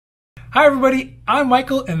Hi everybody, I'm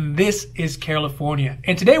Michael and this is California.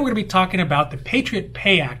 And today we're going to be talking about the Patriot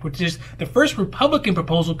Pay Act, which is the first Republican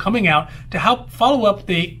proposal coming out to help follow up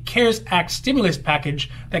the CARES Act stimulus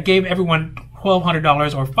package that gave everyone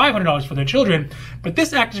 $1,200 or $500 for their children. But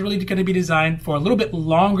this act is really going to be designed for a little bit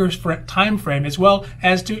longer time frame, as well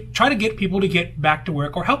as to try to get people to get back to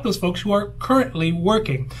work or help those folks who are currently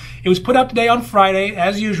working. It was put out today on Friday,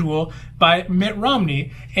 as usual, by Mitt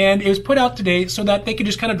Romney, and it was put out today so that they could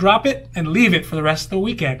just kind of drop it and leave it for the rest of the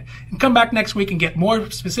weekend and come back next week and get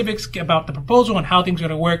more specifics about the proposal and how things are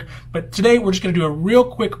going to work. But today we're just going to do a real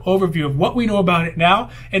quick overview of what we know about it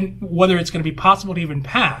now and whether it's going to be possible to even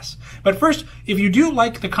pass. But first, if you do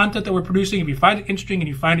like the content that we're producing, if you find it interesting and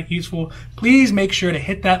you find it useful, please make sure to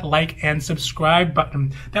hit that like and subscribe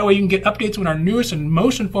button. That way you can get updates when our newest and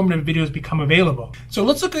most informative videos become available. So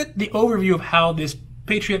let's look at the overview of how this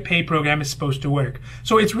Patriot Pay program is supposed to work.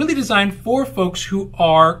 So it's really designed for folks who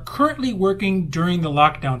are currently working during the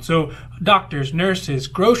lockdown. So doctors, nurses,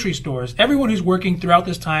 grocery stores, everyone who's working throughout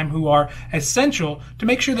this time who are essential to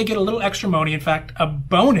make sure they get a little extra money, in fact, a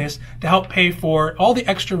bonus to help pay for all the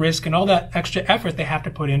extra risk and all that extra effort they have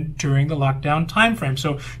to put in during the lockdown time frame.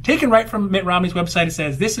 So taken right from Mitt Romney's website, it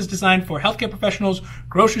says this is designed for healthcare professionals,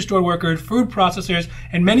 grocery store workers, food processors,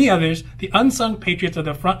 and many others, the unsung patriots of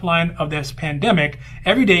the front line of this pandemic,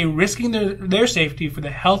 every day risking their safety for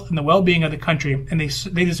the health and the well-being of the country, and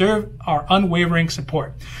they deserve our unwavering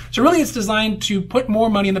support. So really it's designed to put more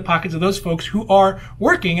money in the pockets of those folks who are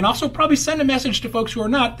working, and also probably send a message to folks who are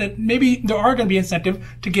not that maybe there are going to be incentive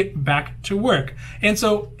to get back to work. And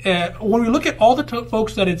so when we look at all the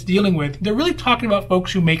folks that it's dealing with, they're really talking about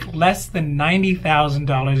folks who make less than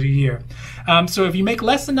 $90,000 a year. So if you make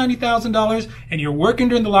less than $90,000 and you're working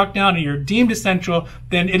during the lockdown and you're deemed essential,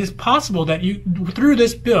 then it is possible that through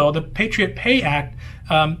this bill, the Patriot Pay Act,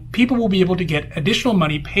 people will be able to get additional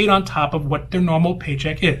money paid on top of what their normal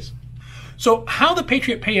paycheck is. So how the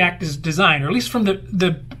Patriot Pay Act is designed, or at least from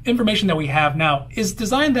the information that we have now, is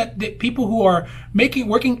designed that the people who are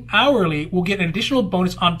working hourly will get an additional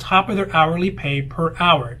bonus on top of their hourly pay per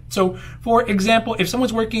hour. So for example, if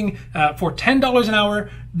someone's working for $10 an hour,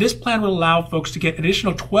 this plan will allow folks to get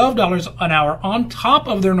additional $12 an hour on top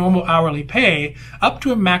of their normal hourly pay, up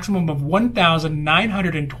to a maximum of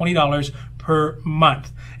 $1,920 per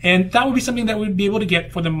month. And that would be something that we'd be able to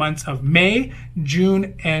get for the months of May,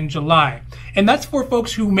 June, and July. And that's for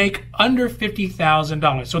folks who make under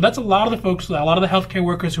 $50,000. So that's a lot of the folks, a lot of the healthcare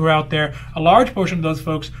workers who are out there, a large portion of those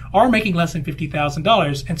folks are making less than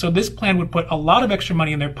 $50,000. And so this plan would put a lot of extra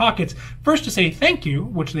money in their pockets, first to say thank you,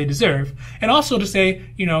 which they deserve, and also to say,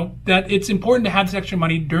 that it's important to have this extra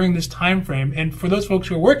money during this time frame. And for those folks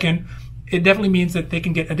who are working, it definitely means that they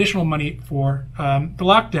can get additional money for the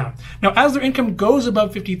lockdown. Now, as their income goes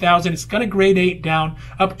above $50,000, it's going to grade down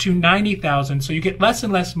up to $90,000. So you get less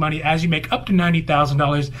and less money as you make up to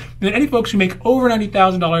 $90,000. And then any folks who make over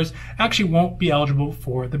 $90,000 actually won't be eligible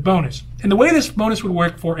for the bonus. And the way this bonus would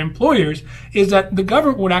work for employers is that the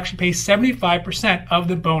government would actually pay 75% of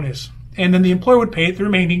the bonus, and then the employer would pay the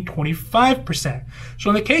remaining 25%. So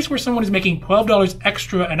in the case where someone is making $12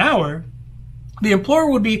 extra an hour, the employer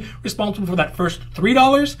would be responsible for that first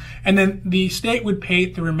 $3, and then the state would pay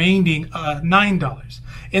the remaining $9.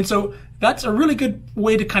 And so that's a really good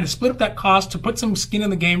way to kind of split up that cost, to put some skin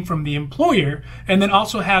in the game from the employer, and then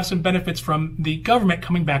also have some benefits from the government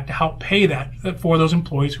coming back to help pay that for those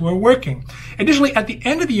employees who are working. Additionally, at the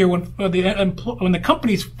end of the year, when the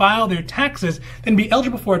companies file their taxes, then be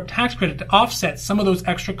eligible for a tax credit to offset some of those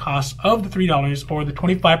extra costs of the $3 or the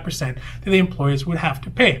 25% that the employers would have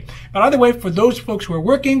to pay. But either way, for those folks who are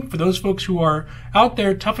working, for those folks who are out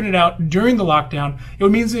there toughing it out during the lockdown, it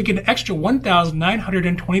would mean they get an extra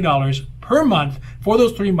 $1,920 per month for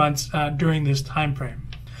those 3 months during this time frame.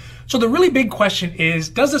 So the really big question is,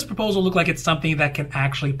 does this proposal look like it's something that can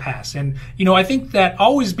actually pass? And, I think that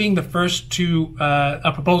always being the first to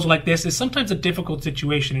a proposal like this is sometimes a difficult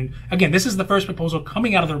situation. And again, this is the first proposal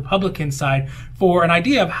coming out of the Republican side for an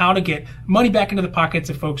idea of how to get money back into the pockets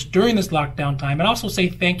of folks during this lockdown time, and also say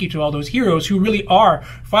thank you to all those heroes who really are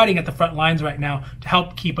fighting at the front lines right now to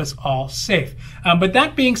help keep us all safe. But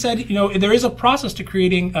that being said, there is a process to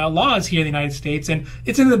creating laws here in the United States, and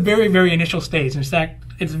it's in the very, very initial stage. In fact,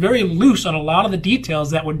 it's very loose on a lot of the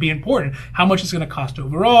details that would be important. How much it's going to cost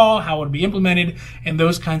overall, how it would be implemented, and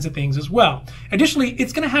those kinds of things as well. Additionally,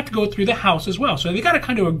 it's going to have to go through the House as well. So they got to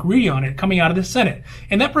kind of agree on it coming out of the Senate.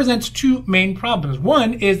 And that presents two main problems.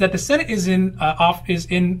 One is that the Senate is in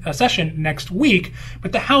session next week,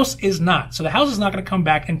 but the House is not. So the House is not going to come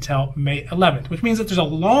back until May 11th, which means that there's a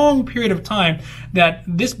long period of time that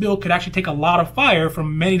this bill could actually take a lot of fire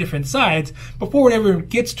from many different sides before it ever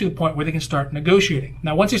gets to the point where they can start negotiating.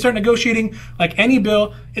 Now, once they start negotiating, like any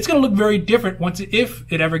bill, it's going to look very different if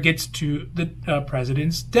it ever gets to the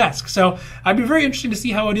president's desk. So I'd be very interested to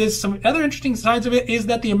see how it is. Some other interesting sides of it is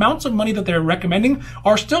that the amounts of money that they're recommending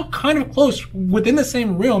are still kind of close within the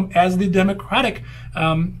same realm as the Democratic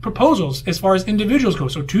proposals as far as individuals go.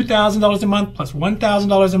 So $2,000 a month plus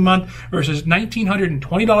 $1,000 a month versus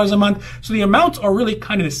 $1,920 a month. So the amounts are really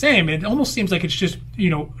kind of the same. It almost seems like it's just,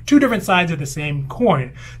 two different sides of the same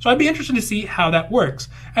coin. So I'd be interested to see how that works.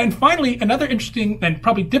 And finally, another interesting and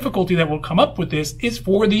probably difficulty that will come up with this is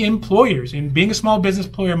for the employers. And being a small business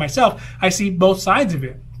employer myself, I see both sides of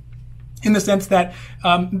it, in the sense that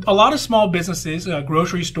a lot of small businesses,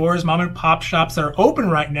 grocery stores, mom and pop shops that are open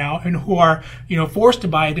right now and who are, forced to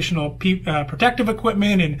buy additional protective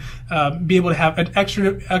equipment and be able to have an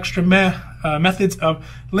extra methods of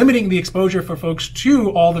limiting the exposure for folks to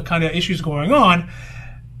all the kind of issues going on.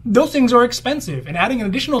 Those things are expensive, and adding an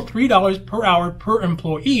additional $3 per hour per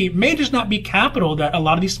employee may just not be capital that a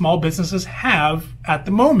lot of these small businesses have at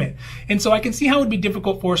the moment. And so I can see how it would be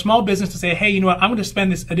difficult for a small business to say, hey, you know what, I'm going to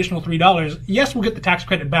spend this additional $3. Yes, we'll get the tax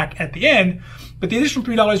credit back at the end, but the additional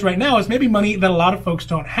 $3 right now is maybe money that a lot of folks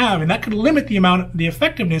don't have, and that could limit the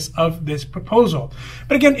effectiveness of this proposal.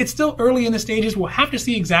 But again, it's still early in the stages. We'll have to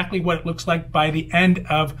see exactly what it looks like by the end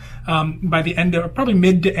of probably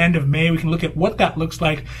mid to end of May. We can look at what that looks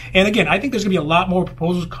like. And again, I think there's going to be a lot more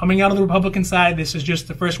proposals coming out of the Republican side. This is just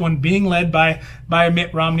the first one being led by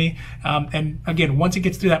Mitt Romney. And again, once it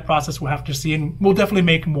gets through that process, we'll have to see, and we'll definitely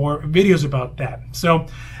make more videos about that. So,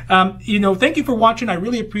 thank you for watching. I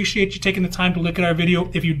really appreciate you taking the time to look at our video.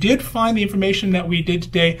 If you did find the information that we did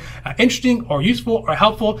today interesting or useful or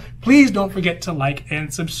helpful, please don't forget to like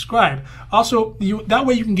and subscribe. Also, that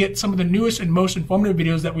way you can get some of the newest and most informative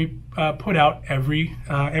videos that we put out every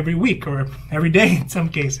week or every day in some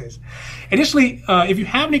cases. Additionally, if you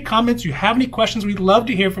have any comments, you have any questions, we'd love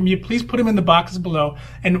to hear from you. Please put them in the boxes below,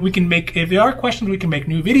 and we can make, if there are questions, we can make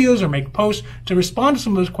new videos or make posts to respond to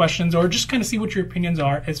some of those questions, or just kind of see what your opinions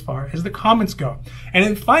are as far as the comments go. And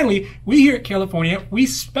then finally, we here at California, we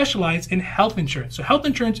specialize in health insurance. So health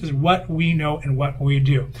insurance is what we know and what we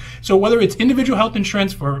do. So whether it's individual health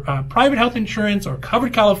insurance for private health insurance, or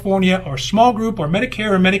Covered California, or small group, or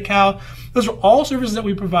Medicare or Medi-Cal, those are all services that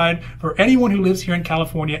we provide for anyone who lives here in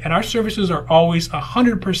California, and our services are always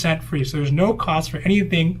 100% free. So there's no cost for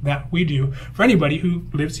anything that we do for anybody who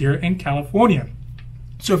lives here in California.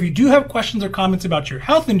 So if you do have questions or comments about your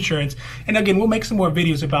health insurance, and again, we'll make some more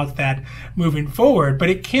videos about that moving forward,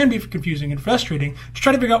 but it can be confusing and frustrating to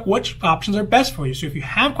try to figure out which options are best for you. So if you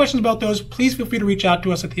have questions about those, please feel free to reach out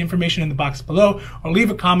to us at the information in the box below, or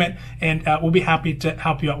leave a comment, and we'll be happy to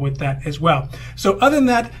help you out with that as well. So other than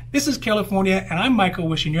that, this is California, and I'm Michael,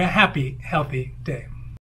 wishing you a happy, healthy day.